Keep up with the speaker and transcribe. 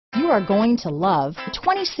are going to love the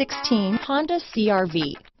 2016 Honda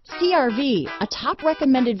CRV. CRV, a top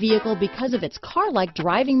recommended vehicle because of its car-like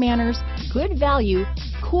driving manners, good value,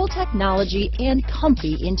 cool technology, and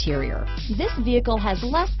comfy interior. This vehicle has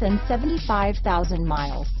less than 75,000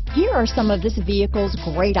 miles. Here are some of this vehicle's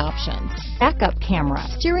great options: backup camera,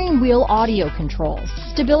 steering wheel audio controls,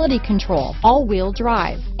 stability control, all-wheel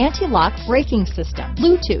drive, anti-lock braking system,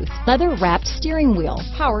 Bluetooth, leather-wrapped steering wheel,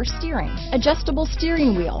 power steering, adjustable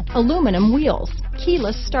steering wheel, aluminum wheels,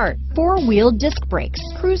 keyless start, four-wheel disc brakes,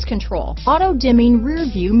 cruise control, auto-dimming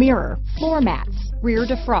rear-view mirror, floor mats, rear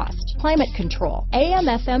defrost, climate control,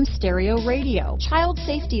 AM/FM stereo radio, child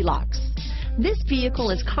safety locks. This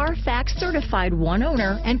vehicle is Carfax certified one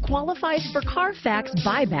owner and qualifies for Carfax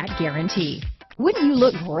buyback guarantee. Wouldn't you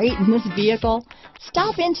look great in this vehicle?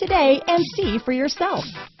 Stop in today and see for yourself.